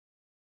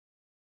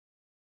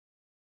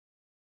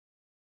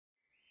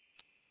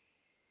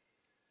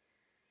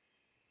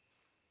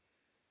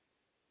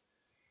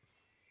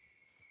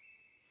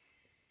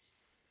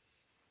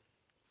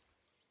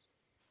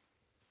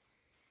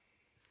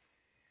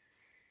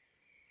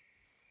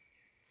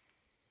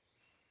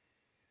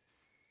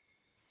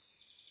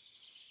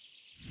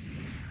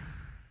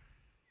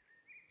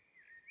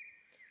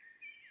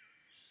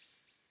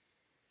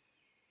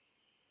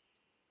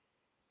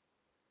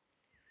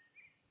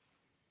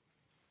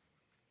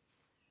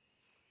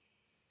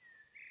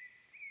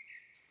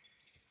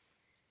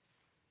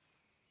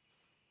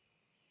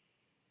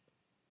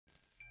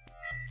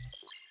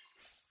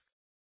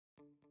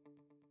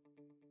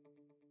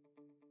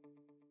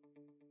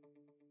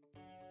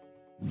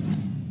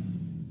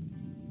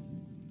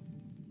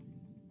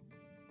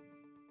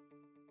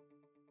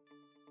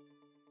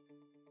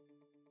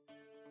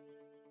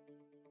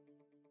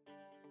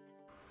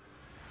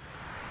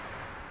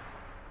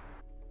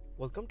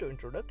Welcome to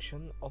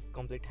Introduction of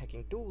Complete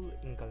Hacking Tool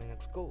in Kali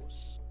Linux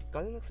course.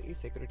 Kali Linux is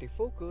security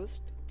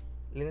focused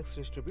Linux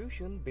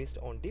distribution based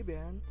on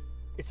Debian.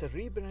 It's a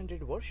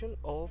rebranded version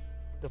of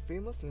the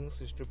famous Linux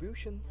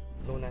distribution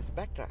known as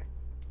Backtrack,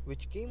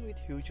 which came with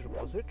huge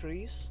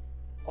repositories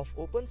of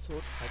open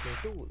source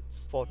hacking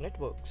tools for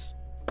networks,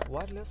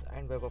 wireless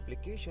and web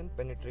application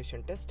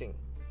penetration testing.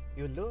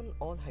 You learn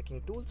all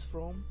hacking tools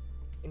from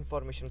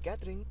information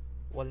gathering,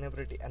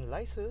 vulnerability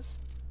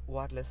analysis,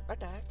 wireless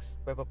attacks,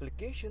 web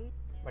application,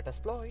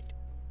 metasploit,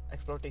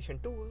 exploitation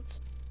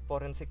tools,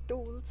 forensic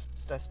tools,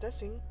 stress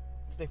testing,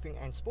 sniffing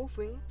and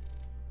spoofing,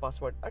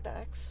 password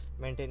attacks,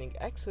 maintaining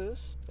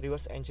access,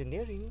 reverse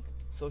engineering,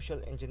 social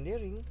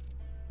engineering,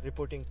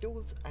 reporting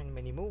tools, and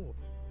many more.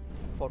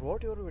 For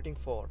what you're waiting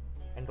for,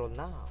 enroll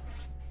now.